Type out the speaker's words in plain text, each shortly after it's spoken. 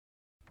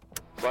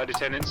Flight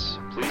attendants,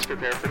 please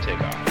prepare for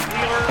takeoff.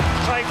 Wheeler,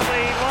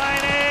 safely,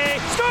 line A,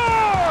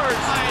 scores!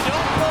 I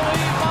don't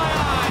believe my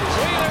eyes.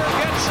 Wheeler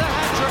gets a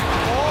hat trick.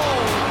 Oh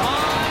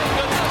my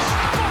goodness.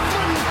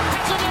 Buckland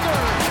has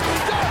another.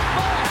 Death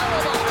by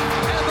Hellebuck.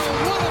 And the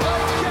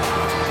Winnipeg Jets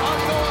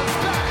are going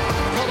back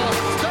to the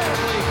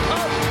Stanley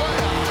Cup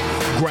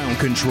playoffs. Ground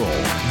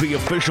Control, the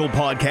official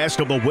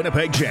podcast of the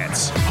Winnipeg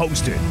Jets,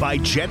 hosted by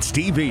Jets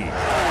TV.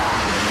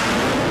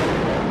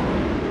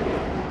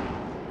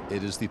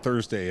 It is the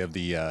Thursday of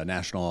the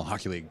National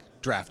Hockey League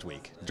Draft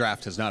Week.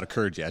 Draft has not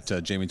occurred yet.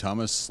 Jamie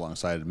Thomas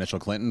alongside Mitchell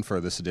Clinton for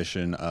this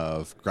edition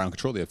of Ground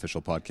Control, the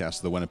official podcast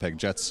of the Winnipeg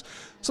Jets.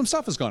 Some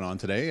stuff has gone on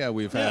today.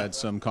 We've had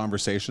some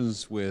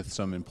conversations with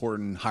some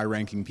important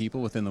high-ranking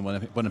people within the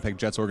Winnipeg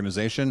Jets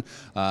organization.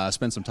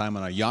 Spent some time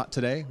on a yacht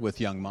today with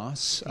young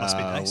Moss. Must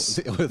be nice.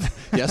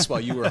 Yes,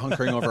 while you were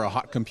hunkering over a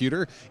hot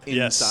computer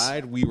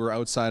inside, Yes. We were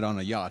outside on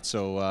a yacht.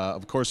 So,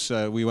 of course,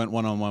 we went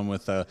one-on-one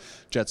with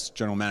Jets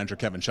general manager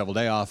Kevin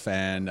Cheveldayoff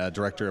and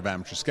director of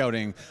amateur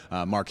scouting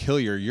Mark Hillier.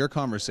 Your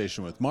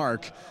conversation with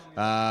Mark,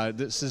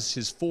 this is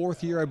his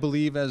fourth year, I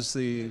believe, as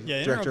the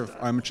director of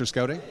amateur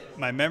scouting.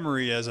 My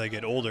memory as I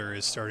get older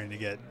is starting to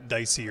get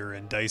dicier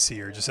and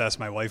dicier. Just ask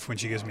my wife when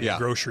she gives me a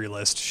grocery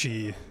list.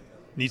 She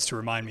needs to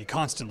remind me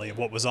constantly of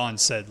what was on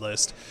said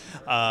list.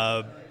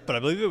 But I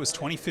believe it was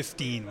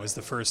 2015 was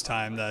the first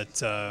time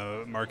that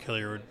Mark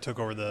Hillier took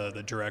over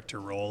the director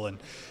role. And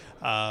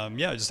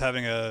just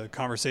having a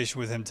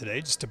conversation with him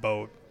today just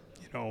about,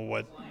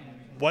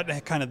 what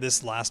kind of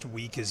this last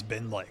week has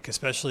been like,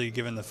 especially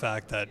given the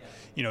fact that,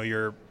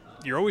 you're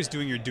always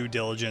doing your due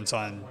diligence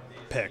on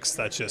picks.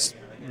 That's just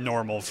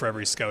normal for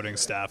every scouting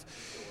staff.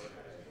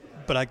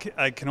 But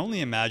I can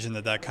only imagine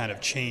that kind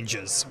of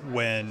changes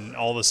when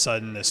all of a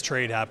sudden this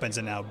trade happens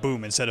and now,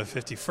 boom, instead of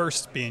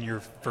 51st being your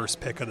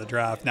first pick of the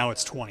draft, now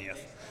it's 20th.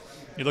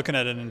 You're looking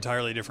at an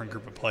entirely different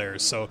group of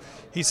players. So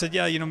he said,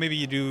 maybe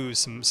you do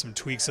some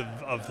tweaks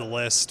of the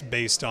list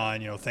based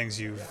on, things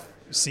you've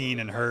seen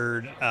and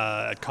heard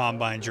at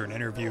combines during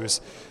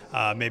interviews,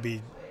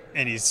 maybe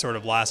any sort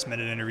of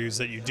last-minute interviews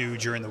that you do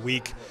during the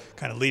week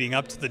kind of leading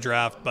up to the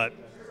draft. But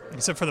he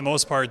said for the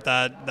most part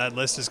that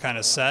list is kind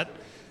of set.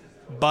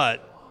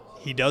 But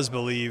he does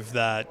believe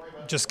that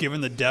just given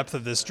the depth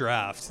of this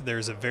draft,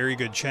 there's a very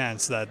good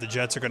chance that the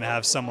Jets are going to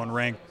have someone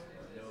ranked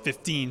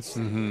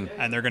 15th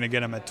and they're going to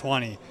get him at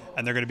 20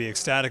 and they're going to be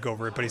ecstatic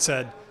over it. But he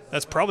said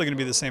that's probably going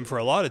to be the same for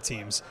a lot of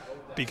teams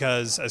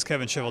because, as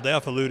Kevin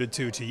Cheveldayoff alluded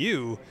to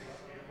you,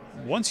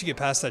 once you get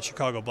past that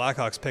Chicago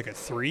Blackhawks pick at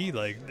 3,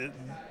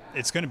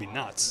 it's going to be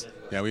nuts.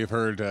 Yeah, we've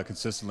heard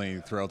consistently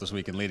throughout this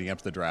week and leading up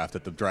to the draft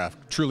that the draft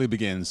truly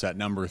begins at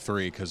number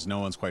 3 because no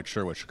one's quite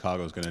sure what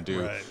Chicago is going to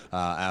do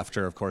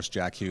after, of course,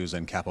 Jack Hughes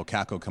and Kaapo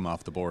Kakko come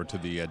off the board to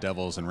the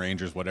Devils and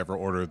Rangers, whatever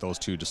order those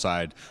two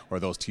decide or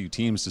those two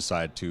teams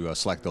decide to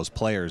select those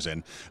players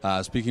in.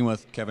 Speaking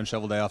with Kevin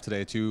Cheveldayoff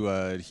today,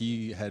 too,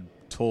 he had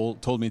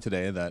told me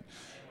today that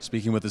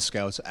speaking with the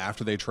scouts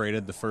after they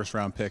traded the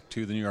first-round pick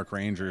to the New York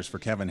Rangers for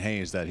Kevin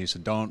Hayes, that he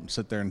said, don't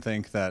sit there and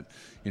think that,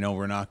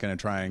 we're not going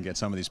to try and get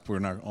some of these. We're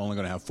not only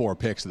going to have 4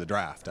 picks of the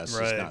draft.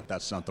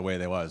 That's not the way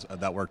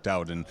that worked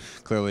out. And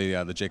clearly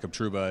the Jacob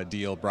Trouba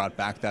deal brought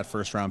back that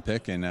first-round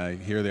pick, and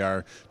here they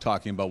are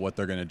talking about what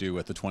they're going to do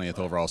with the 20th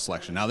overall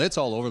selection. Now, that's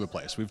all over the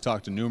place. We've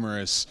talked to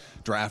numerous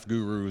draft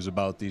gurus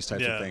about these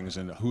types of things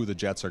and who the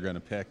Jets are going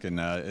to pick, and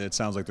it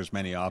sounds like there's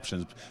many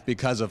options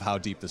because of how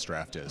deep this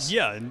draft is.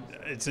 Yeah, and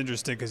it's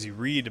interesting because you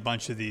read a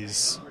bunch of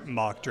these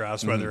mock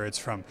drafts, whether it's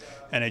from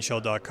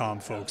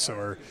NHL.com folks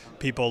or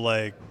people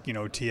like,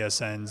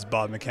 TSN's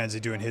Bob McKenzie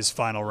doing his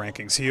final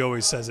rankings. He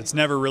always says it's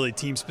never really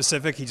team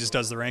specific. He just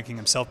does the ranking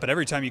himself. But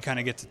every time you kind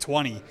of get to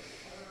 20,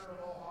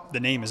 the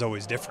name is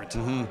always different.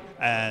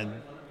 And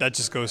that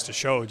just goes to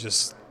show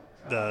just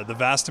the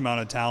vast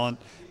amount of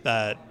talent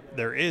that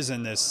there is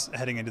in this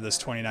heading into this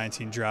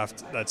 2019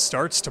 draft that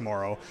starts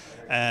tomorrow.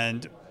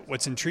 And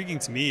what's intriguing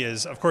to me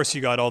is, of course,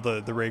 you got all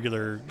the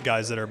regular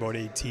guys that are about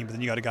 18, but then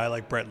you got a guy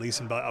like Brett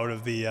Leeson out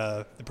of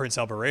the Prince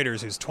Albert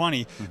Raiders who's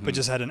 20, but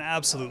just had an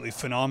absolutely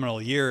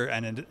phenomenal year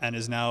and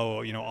is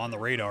now on the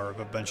radar of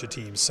a bunch of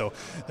teams. So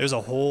there's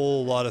a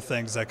whole lot of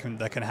things that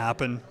can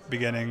happen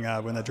beginning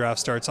when the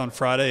draft starts on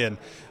Friday, and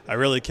I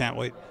really can't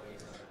wait.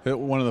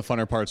 One of the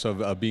funner parts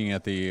of being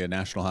at the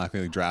National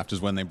Hockey League Draft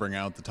is when they bring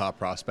out the top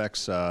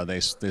prospects. They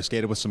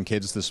skated with some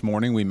kids this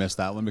morning. We missed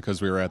that one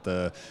because we were at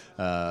the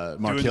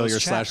Mark Hillier /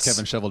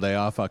 Kevin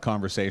Cheveldayoff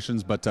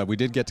conversations. But we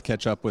did get to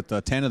catch up with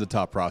 10 of the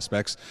top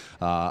prospects,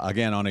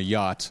 again on a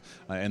yacht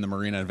in the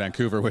marina in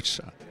Vancouver, which...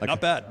 Not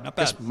bad.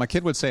 My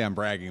kid would say I'm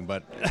bragging,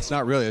 but it's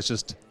not really. It's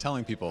just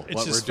telling people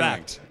what we're doing.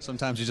 Fact.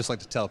 Sometimes you just like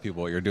to tell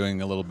people what you're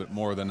doing a little bit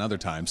more than other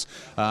times.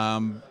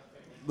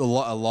 A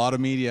lot of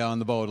media on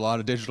the boat, a lot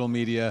of digital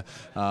media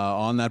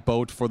on that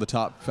boat for the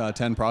top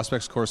 10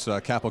 prospects. Of course,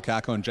 Kaapo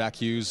Kakko and Jack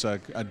Hughes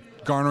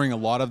garnering a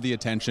lot of the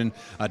attention.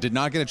 Did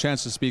not get a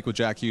chance to speak with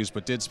Jack Hughes,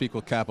 but did speak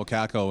with Kaapo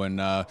Kakko,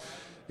 and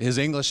his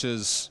English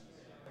is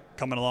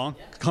coming along?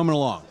 Coming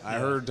along. I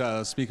heard,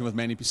 speaking with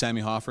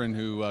Sami Hoffren,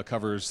 who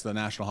covers the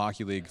National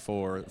Hockey League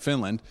for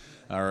Finland,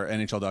 or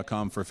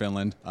NHL.com for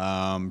Finland,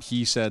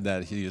 he said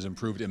that he has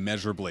improved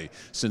immeasurably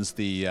since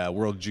the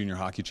World Junior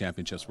Hockey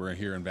Championships were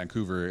here in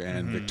Vancouver,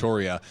 and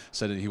Victoria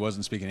said that he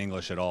wasn't speaking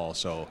English at all.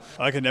 So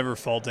I could never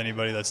fault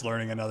anybody that's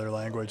learning another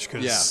language,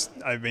 because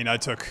I think I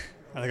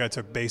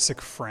took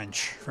basic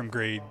French from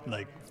grade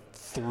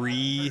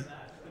 3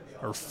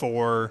 or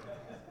 4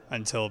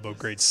 until about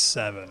grade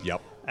 7. Yep.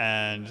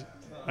 And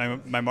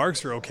my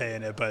marks were okay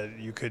in it, but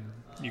you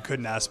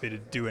couldn't ask me to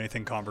do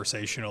anything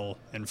conversational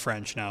in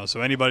French now.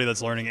 So anybody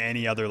that's learning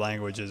any other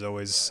language is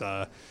always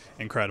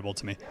incredible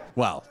to me.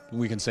 Well,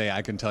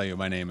 I can tell you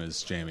my name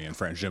is Jamie in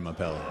French, Je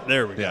m'appelle.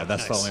 There we go. Yeah,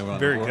 that's nice. the only one.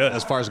 Very good.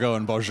 As far as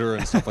going bonjour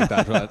and stuff like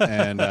that.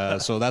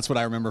 And so that's what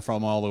I remember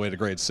from all the way to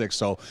grade 6.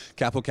 So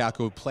Kaapo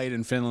Kakko played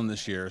in Finland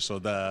this year, so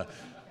the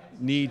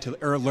need to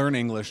learn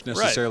English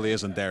necessarily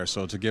isn't there.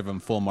 So to give him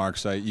full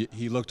marks,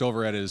 he looked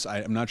over at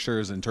I'm not sure,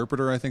 his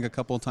interpreter, I think, a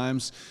couple of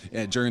times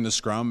during the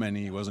scrum, and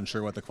he wasn't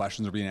sure what the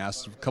questions were being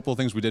asked. A couple of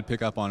things we did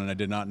pick up on, and I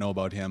did not know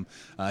about him.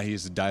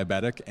 He's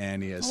diabetic,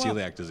 and he has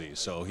celiac disease.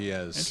 So he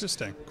has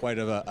quite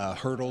a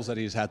hurdles that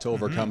he's had to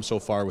overcome so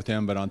far with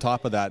him. But on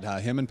top of that,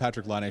 him and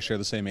Patrik Laine share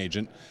the same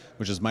agent,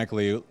 which is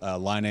Michael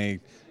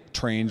Laine.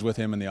 Trains with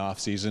him in the off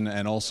season,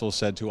 and also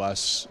said to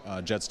us,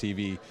 Jets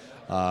TV,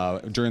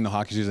 during the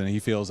hockey season, he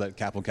feels that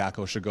Kaapo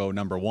Kakko should go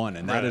number 1,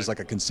 and that is like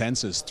a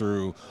consensus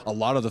through a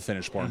lot of the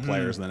Finnish-born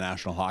players in the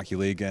National Hockey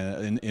League,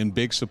 in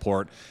big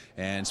support.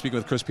 And speaking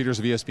with Chris Peters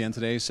of ESPN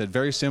today, said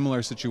very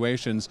similar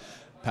situations.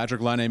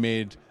 Patrik Laine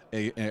made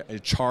a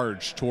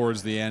charge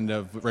towards the end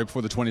of right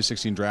before the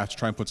 2016 draft to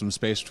try and put some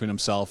space between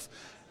himself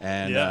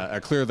and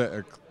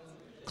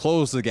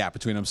close the gap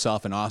between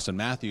himself and Austin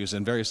Matthews,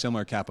 and very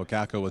similar Kaapo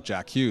Kakko with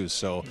Jack Hughes.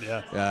 So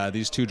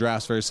these two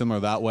drafts very similar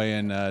that way,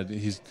 and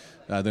he's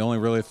the only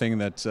really thing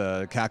that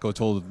Kakko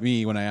told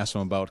me when I asked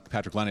him about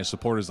Patrik Laine's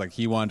support is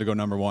he wanted to go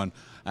number 1,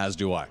 as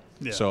do I.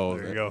 Yeah, so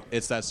there you go.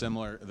 It's that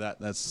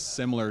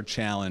similar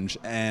challenge.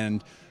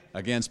 And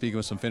again, speaking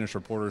with some Finnish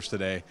reporters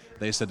today,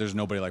 they said there's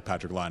nobody like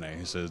Patrik Laine.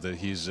 He says that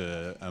he's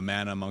a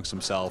man amongst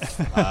himself.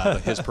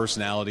 His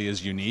personality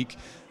is unique.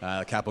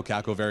 Kaapo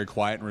Kakko very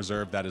quiet and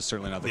reserved. That is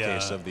certainly not the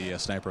case of the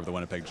sniper of the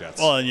Winnipeg Jets.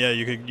 Well, and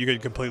you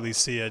could completely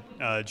see it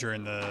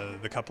during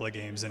the couple of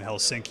games in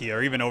Helsinki,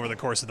 or even over the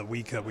course of the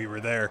week that we were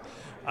there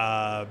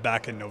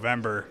back in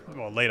November,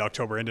 late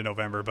October into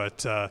November.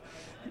 But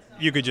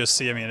you could just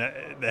see. I mean,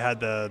 they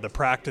had the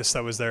practice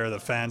that was there, the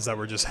fans that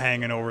were just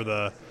hanging over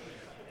the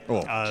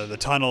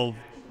tunnel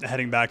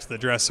heading back to the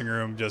dressing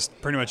room. Just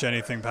pretty much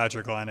anything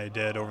Patrik Laine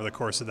did over the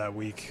course of that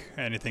week,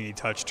 anything he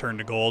touched turned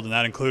to gold, and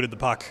that included the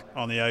puck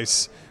on the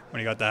ice when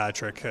he got the hat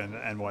trick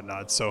and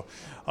whatnot. So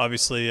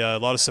obviously a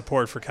lot of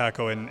support for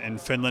Kakko in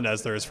Finland,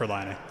 as there is for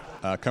Laine.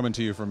 Coming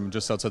to you from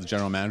just outside the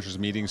general manager's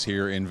meetings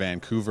here in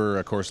Vancouver.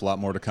 Of course, a lot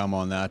more to come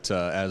on that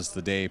as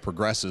the day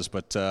progresses.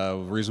 But the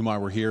reason why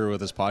we're here with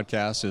this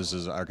podcast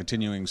is our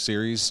continuing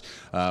series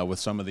with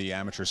some of the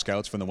amateur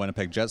scouts from the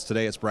Winnipeg Jets.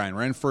 Today, it's Brian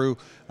Renfrew.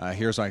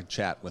 Here's our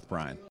chat with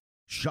Brian.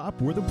 Shop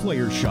where the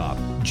players shop.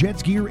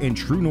 Jets Gear and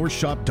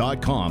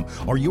TrueNorthShop.com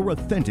are your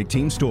authentic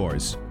team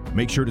stores.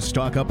 Make sure to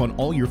stock up on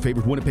all your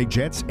favorite Winnipeg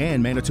Jets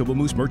and Manitoba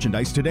Moose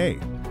merchandise today.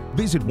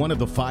 Visit one of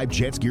the 5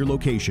 Jets Gear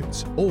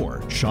locations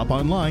or shop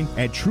online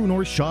at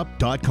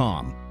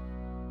TrueNorthShop.com.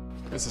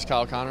 This is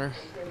Kyle Connor.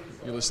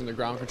 You're listening to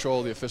Ground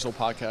Control, the official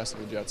podcast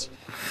of the Jets.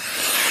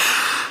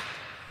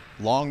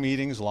 Long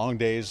meetings, long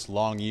days,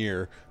 long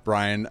year.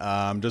 Brian,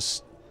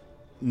 just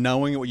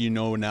knowing what you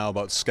know now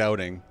about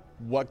scouting,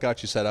 what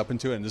got you set up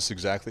into it, and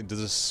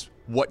this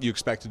what you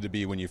expected to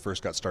be when you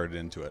first got started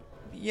into it?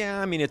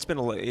 Yeah, I mean, it's been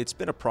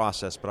a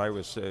process, but I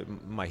was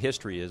my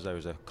history is I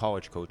was a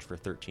college coach for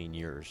 13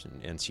 years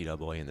in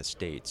NCAA in the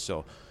States.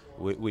 So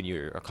when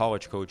you're a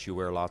college coach, you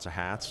wear lots of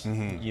hats,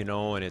 you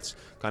know, and it's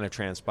kind of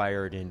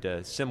transpired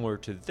into similar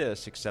to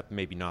this, except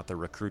maybe not the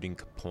recruiting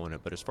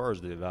component. But as far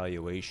as the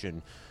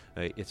evaluation,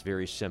 it's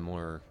very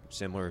similar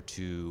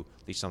to,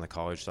 at least on the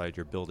college side,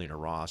 you're building a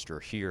roster.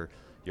 Here,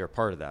 you're a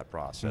part of that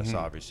process,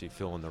 obviously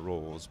filling the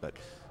roles, but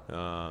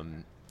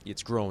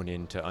it's grown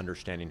into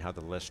understanding how the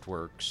list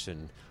works,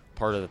 and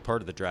part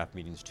of the draft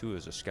meetings too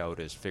as a scout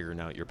is figuring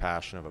out your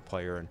passion of a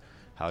player and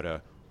how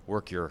to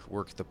work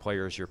the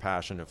players you're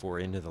passionate for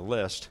into the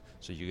list,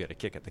 so you get a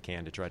kick at the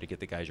can to try to get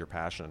the guys you're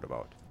passionate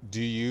about.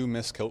 Do you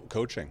miss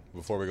coaching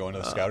before we go into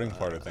the scouting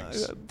part of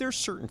things? There's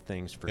certain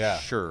things for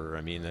sure.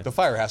 I mean, the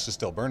fire has to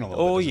still burn a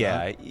little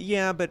bit.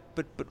 Yeah, but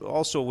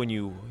also when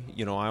you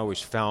know, I always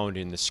found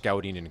in the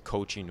scouting and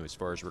coaching as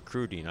far as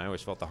recruiting, I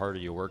always felt the harder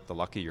you work, the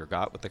luckier you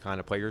got with the kind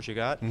of players you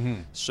got.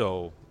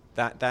 So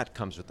that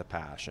comes with the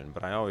passion.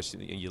 But I always,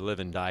 you live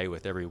and die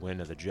with every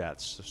win of the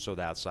Jets, so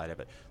that side of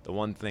it. The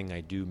one thing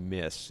I do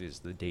miss is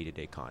the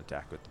day-to-day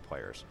contact with the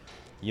players.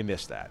 You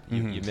miss that.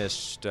 You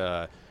missed,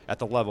 at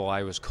the level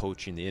I was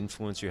coaching, the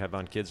influence you have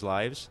on kids'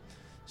 lives.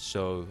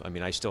 So, I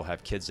mean, I still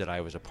have kids that I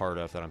was a part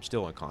of that I'm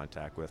still in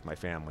contact with, my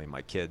family,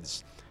 my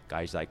kids,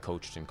 guys I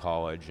coached in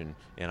college,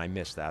 and I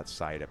miss that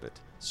side of it.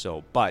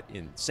 So, but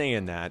in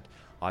saying that,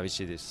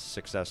 obviously the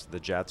success of the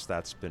Jets,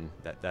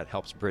 that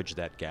helps bridge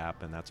that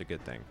gap, and that's a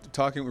good thing.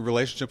 Talking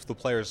relationship with the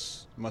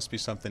players must be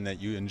something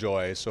that you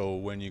enjoy. So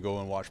when you go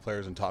and watch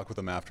players and talk with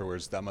them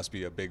afterwards, that must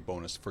be a big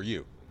bonus for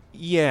you.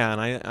 Yeah,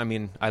 and I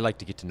mean, I like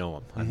to get to know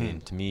them. I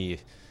mean, to me,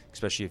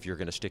 especially if you're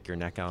going to stick your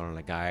neck out on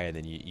a guy and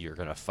then you're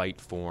going to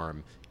fight for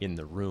him in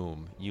the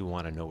room, you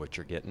want to know what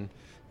you're getting.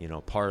 You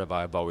know, part of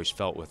I've always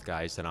felt with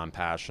guys that I'm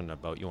passionate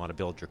about, you want to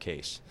build your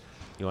case.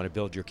 You want to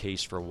build your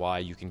case for why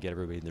you can get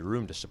everybody in the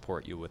room to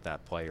support you with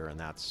that player, and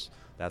that's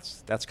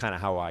kind of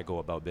how I go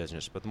about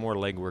business. But the more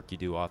legwork you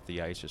do off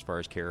the ice as far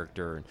as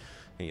character, and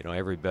you know,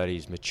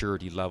 everybody's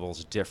maturity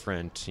level's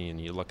different,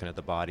 and you're looking at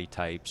the body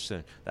types,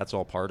 and that's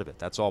all part of it.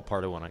 That's all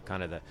part of when I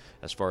kind of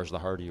as far as the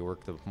harder you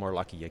work, the more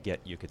lucky you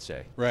get, you could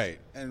say. Right.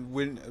 And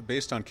when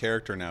based on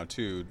character now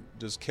too,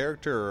 does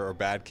character or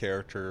bad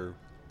character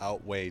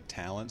outweigh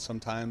talent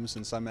sometimes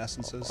in some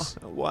essences?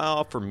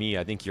 Well, for me,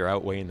 I think you're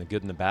outweighing the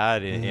good and the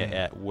bad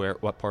at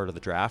what part of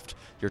the draft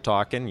you're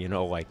talking. You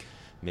know, like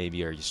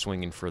maybe are you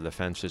swinging for the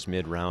fences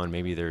mid-round?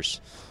 Maybe there's,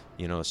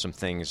 you know, some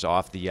things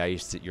off the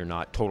ice that you're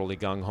not totally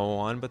gung-ho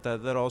on, but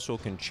that also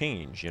can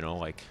change. You know,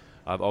 like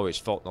I've always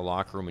felt in the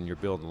locker room, when you're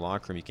building the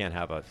locker room, you can't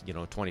have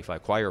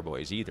 25 choir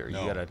boys either.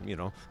 No. You got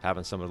to,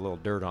 having some of the little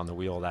dirt on the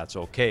wheel, that's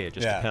okay. It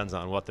just depends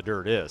on what the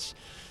dirt is.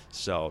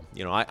 So,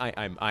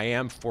 I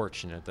am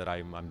fortunate that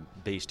I'm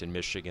based in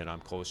Michigan. I'm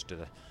close to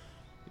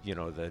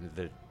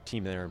the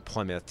team there in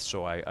Plymouth.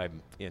 So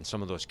and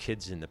some of those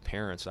kids and the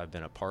parents I've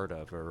been a part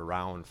of are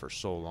around for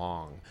so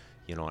long,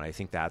 and I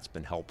think that's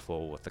been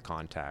helpful with the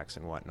contacts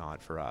and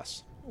whatnot for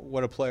us.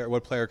 What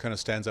player kind of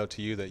stands out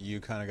to you that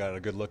you kind of got a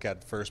good look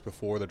at first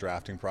before the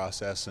drafting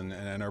process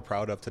and are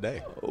proud of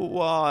today?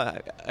 Well,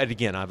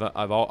 again,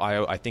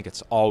 I think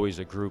it's always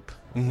a group.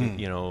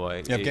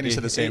 Getting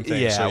to the same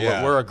thing. Yeah, so,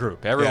 we're a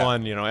group.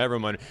 Everyone,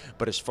 everyone.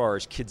 But as far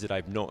as kids that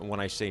I've known,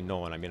 when I say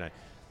known, I mean,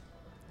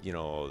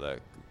 the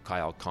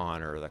Kyle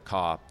Connor, the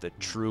Kopp, the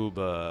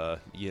Trouba,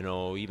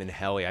 even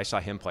Helly. I saw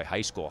him play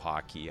high school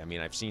hockey. I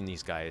mean, I've seen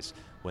these guys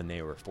when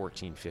they were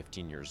 14,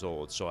 15 years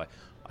old. So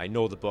I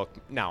know the book.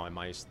 Now, am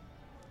I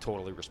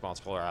totally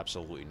responsible? Or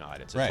absolutely not.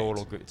 It's a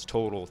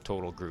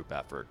total group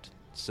effort.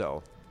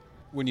 So,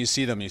 when you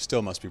see them, you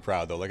still must be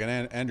proud, though. Like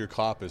Andrew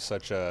Kopp is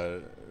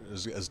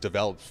has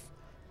developed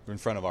in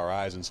front of our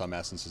eyes in some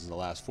essences in the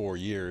last 4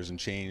 years and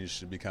changed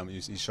to become.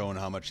 He's shown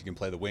how much he can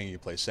play the wing, he can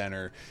play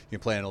center, he can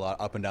play in a lot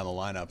up and down the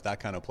lineup. That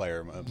kind of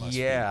player must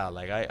be.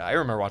 Like I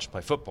remember watching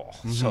play football.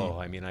 Mm-hmm. So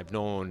I mean, I've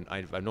known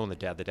the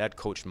dad. The dad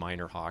coached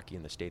minor hockey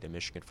in the state of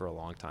Michigan for a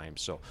long time.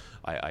 So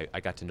I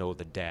got to know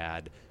the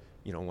dad,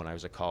 when I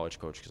was a college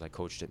coach, because I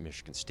coached at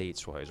Michigan State.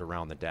 So I was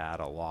around the dad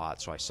a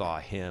lot. So I saw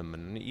him,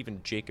 and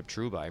even Jacob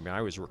Trouba. I mean,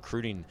 I was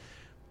recruiting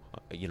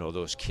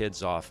those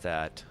kids off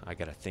that, I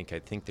think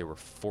they were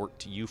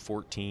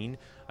U14.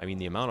 I mean,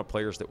 the amount of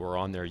players that were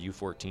on their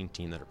U14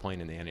 team that are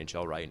playing in the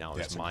NHL right now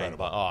is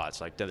mind-boggling.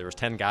 It's like there was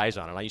 10 guys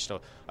on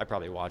it. I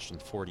probably watched them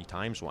 40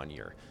 times one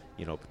year,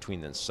 between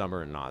the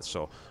summer and not.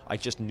 So I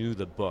just knew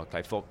the book.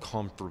 I felt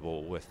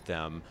comfortable with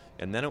them.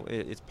 And then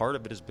it's part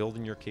of it is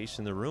building your case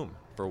in the room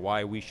for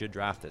why we should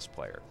draft this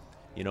player.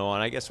 And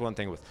I guess one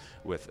thing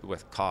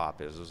with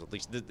Kopp is at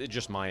least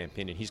just my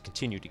opinion, he's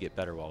continued to get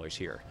better while he's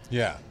here.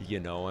 Yeah.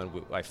 And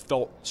I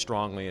felt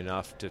strongly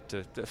enough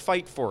to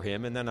fight for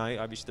him. And then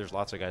obviously there's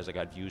lots of guys that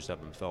got views of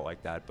him and felt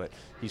like that, but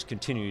he's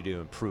continued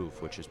to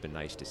improve, which has been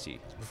nice to see.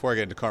 Before I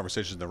get into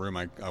conversations in the room,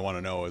 I want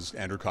to know, is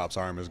Andrew Kopp's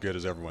arm as good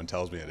as everyone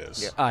tells me it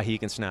is? Yeah. He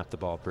can snap the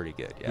ball pretty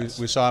good, yes.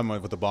 We saw him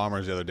with the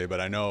Bombers the other day, but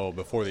I know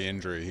before the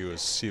injury he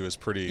was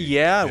pretty...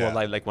 Yeah.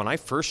 Well, like when I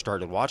first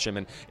started watching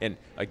him, and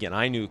again,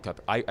 I knew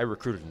I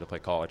recruited him to play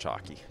college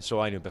hockey.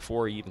 So I knew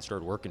before he even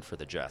started working for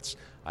the Jets,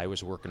 I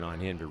was working on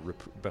him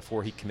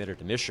before he committed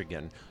to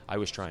Michigan. I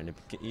was trying to,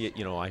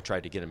 I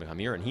tried to get him to come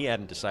here, and he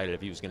hadn't decided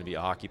if he was going to be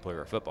a hockey player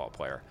or a football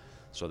player.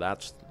 So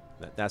that's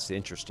the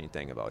interesting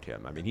thing about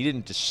him. I mean, he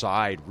didn't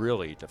decide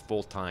really to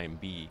full-time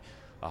be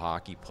a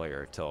hockey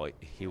player until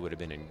he would have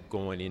been it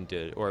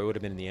would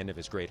have been in the end of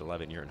his grade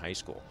 11 year in high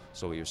school.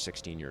 So he was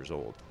 16 years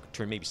old,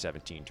 maybe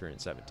 17, turning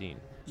 17.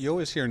 You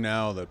always hear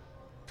now that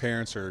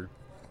parents are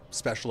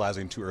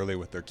specializing too early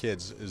with their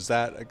kids. Is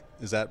that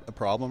a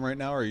problem right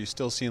now, or are you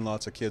still seeing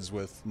lots of kids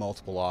with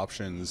multiple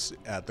options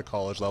at the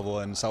college level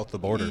and south of the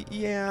border?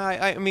 Yeah,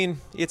 I mean,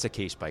 it's a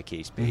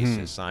case-by-case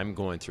basis. Mm-hmm. I'm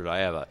going through it. I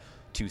have a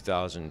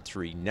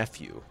 2003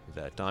 nephew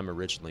that I'm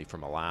originally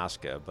from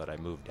Alaska, but I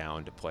moved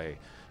down to play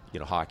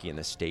hockey in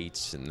the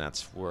States, and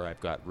that's where I've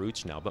got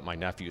roots now. But my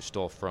nephew is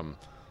still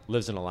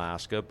lives in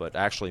Alaska, but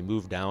actually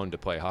moved down to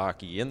play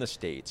hockey in the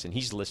States, and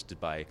he's listed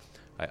by,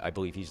 I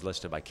believe he's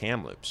listed by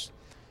Kamloops.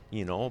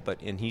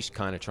 And he's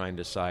kind of trying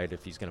to decide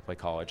if he's going to play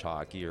college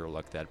hockey or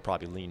look that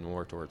probably lean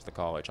more towards the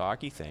college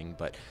hockey thing.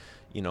 But,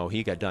 you know,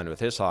 he got done with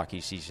his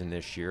hockey season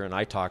this year, and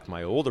I talked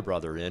my older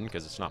brother in,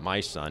 because it's not my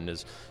son,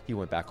 as he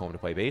went back home to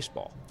play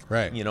baseball.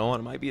 Right. You know,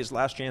 and it might be his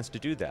last chance to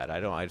do that.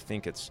 I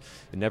think it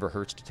never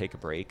hurts to take a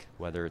break,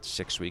 whether it's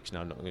 6 weeks.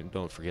 Now,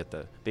 don't forget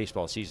the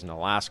baseball season in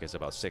Alaska is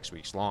about 6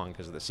 weeks long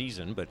because of the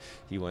season, but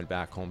he went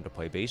back home to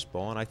play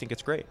baseball, and I think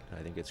it's great.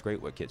 I think it's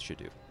great what kids should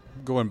do.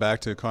 Going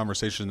back to a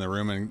conversation in the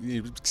room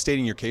and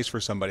stating your case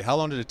for somebody, how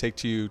long did it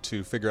take you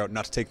to figure out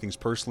not to take things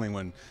personally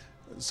when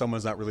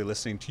someone's not really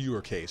listening to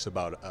your case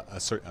about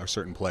a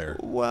certain player?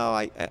 Well,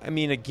 I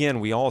mean, again,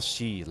 we all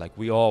see, like,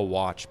 we all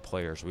watch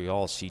players. We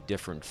all see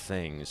different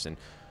things. And,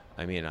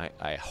 I mean,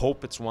 I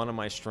hope it's one of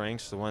my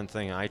strengths. The one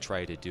thing I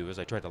try to do is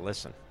I try to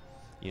listen.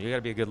 You got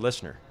to be a good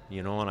listener,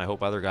 you know, and I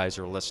hope other guys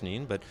are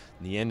listening. But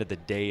in the end of the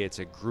day, it's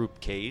a group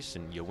case,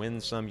 and you win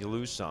some, you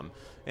lose some.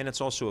 And it's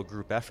also a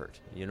group effort.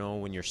 You know,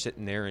 when you're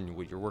sitting there and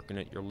you're working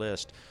at your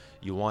list,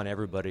 you want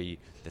everybody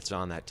that's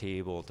on that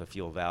table to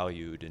feel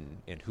valued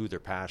and who they're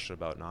passionate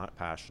about, not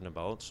passionate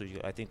about. So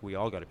I think we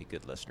all got to be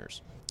good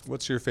listeners.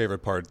 What's your favorite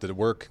part? The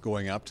work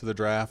going up to the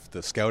draft,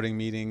 the scouting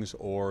meetings,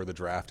 or the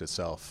draft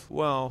itself?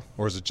 Well,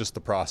 or is it just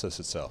the process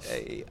itself?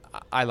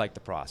 I like the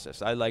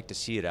process. I like to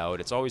see it out.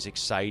 It's always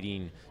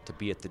exciting to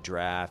be at the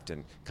draft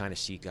and kind of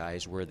see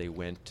guys where they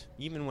went,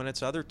 even when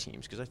it's other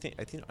teams. Because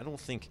I don't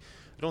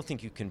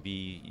think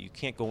you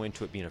can't go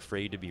into it being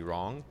afraid to be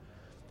wrong.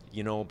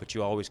 You know, but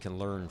you always can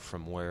learn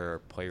from where a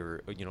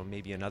player, you know,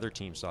 maybe another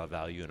team saw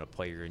value in a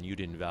player and you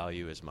didn't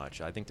value as much.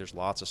 I think there's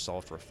lots of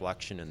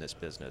self-reflection in this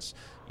business,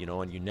 you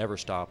know, and you never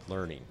stop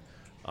learning.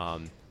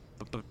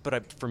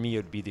 But for me, it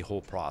would be the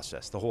whole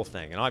process, the whole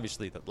thing. And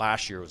obviously,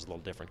 last year was a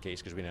little different case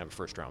because we didn't have a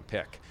first-round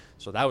pick.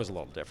 So that was a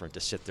little different to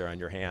sit there on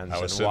your hands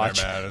and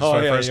watch. There, man. It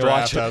was my first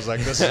draft. I was like,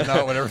 this is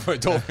not what everybody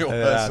told me it was.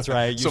 Yeah, that's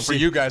right. So for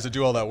you guys to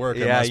do all that work,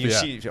 yeah, it must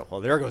see, well,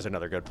 there goes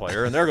another good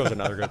player, and there goes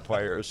another good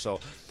player. So,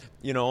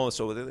 you know,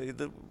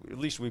 at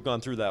least we've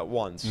gone through that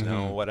once. Mm-hmm.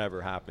 Now,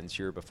 whatever happens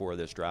here before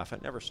this draft,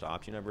 it never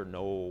stops. You never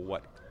know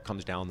what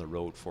comes down the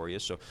road for you.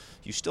 So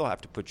you still have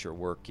to put your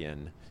work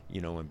in, you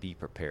know, and be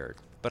prepared.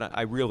 But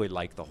I really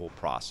like the whole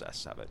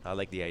process of it. I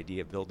like the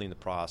idea of building the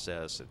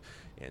process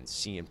and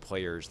seeing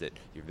players that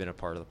you've been a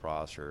part of the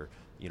process or,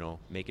 you know,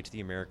 make it to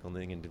the American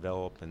League and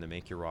develop and then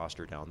make your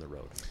roster down the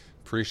road.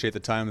 Appreciate the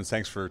time, and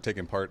thanks for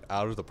taking part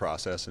out of the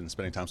process and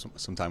spending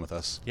some time with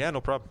us. Yeah,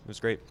 no problem. It was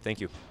great. Thank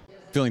you.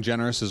 Feeling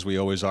generous as we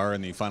always are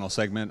in the final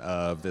segment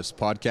of this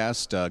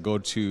podcast. Go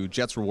to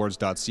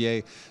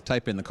jetsrewards.ca,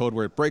 type in the code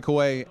word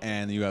breakaway,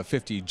 and you have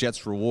 50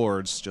 Jets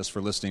rewards just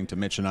for listening to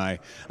Mitch and I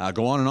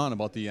go on and on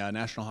about the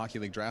National Hockey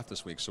League draft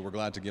this week. So we're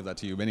glad to give that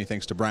to you. Many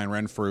thanks to Brian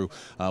Renfrew,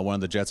 one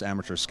of the Jets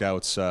amateur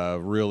scouts.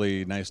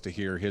 Really nice to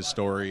hear his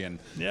story. And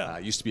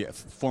used to be a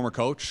former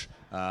coach.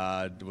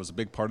 It was a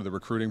big part of the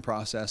recruiting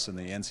process in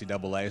the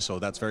NCAA, so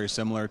that's very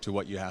similar to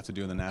what you have to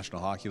do in the National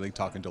Hockey League,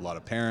 talking to a lot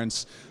of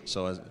parents.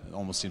 So it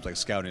almost seems like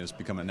scouting has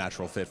become a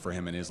natural fit for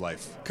him in his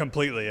life.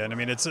 Completely, and I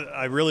mean,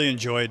 I really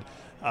enjoyed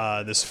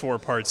this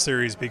 4-part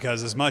series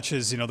because as much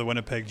as, you know, the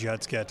Winnipeg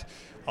Jets get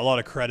a lot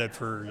of credit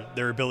for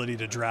their ability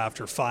to draft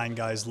or find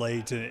guys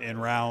late in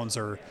rounds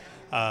or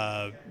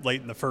late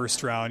in the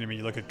first round. I mean,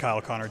 you look at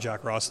Kyle Connor,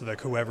 Jack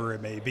Roslovic, whoever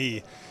it may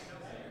be.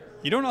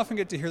 You don't often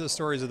get to hear the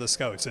stories of the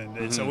scouts, and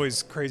it's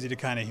always crazy to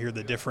kind of hear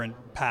the different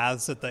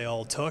paths that they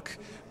all took.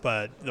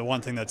 But the one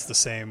thing that's the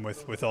same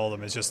with all of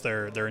them is just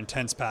their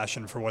intense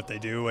passion for what they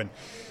do. And,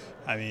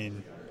 I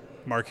mean,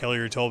 Mark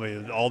Hilliard told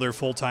me all their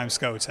full-time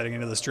scouts heading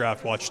into this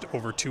draft watched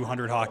over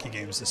 200 hockey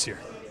games this year.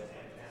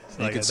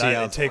 So like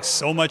it takes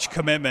so much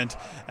commitment,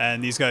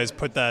 and these guys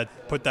put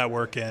that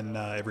work in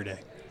every day.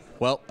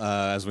 Well,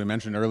 as we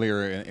mentioned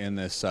earlier in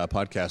this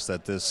podcast,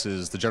 that this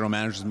is the general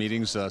manager's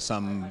meetings.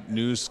 Some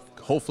news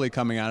hopefully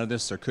coming out of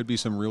this. There could be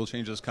some real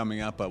changes coming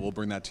up, but we'll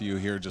bring that to you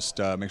here. Just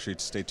make sure you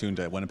stay tuned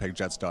at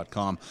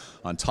winnipegjets.com.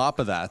 On top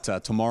of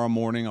that, tomorrow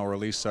morning I'll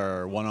release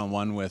our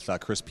one-on-one with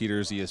Chris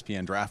Peters,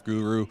 ESPN draft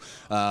guru.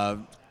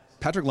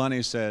 Patrick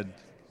Laine said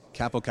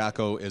Kaapo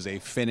Kakko is a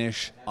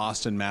Finnish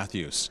Austin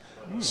Matthews.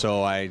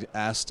 So I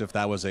asked if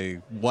that was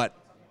if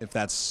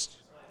that's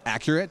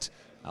accurate.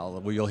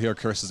 You'll hear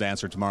Chris's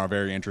answer tomorrow.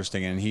 Very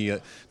interesting, and he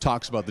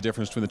talks about the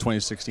difference between the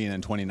 2016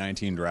 and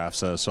 2019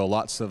 drafts. So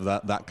lots of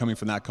that coming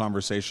from that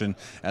conversation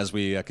as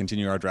we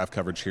continue our draft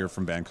coverage here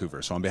from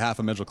Vancouver. So on behalf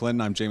of Mitchell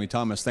Clinton, I'm Jamie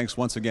Thomas. Thanks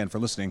once again for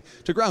listening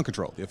to Ground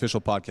Control, the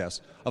official podcast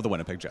of the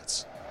Winnipeg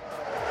Jets.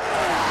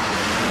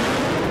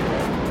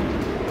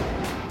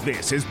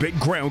 This is Big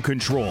Ground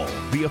Control,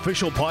 the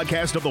official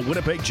podcast of the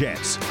Winnipeg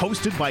Jets,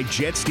 hosted by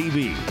Jets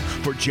TV.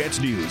 For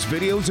Jets news,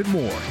 videos, and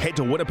more, head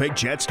to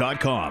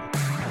winnipegjets.com.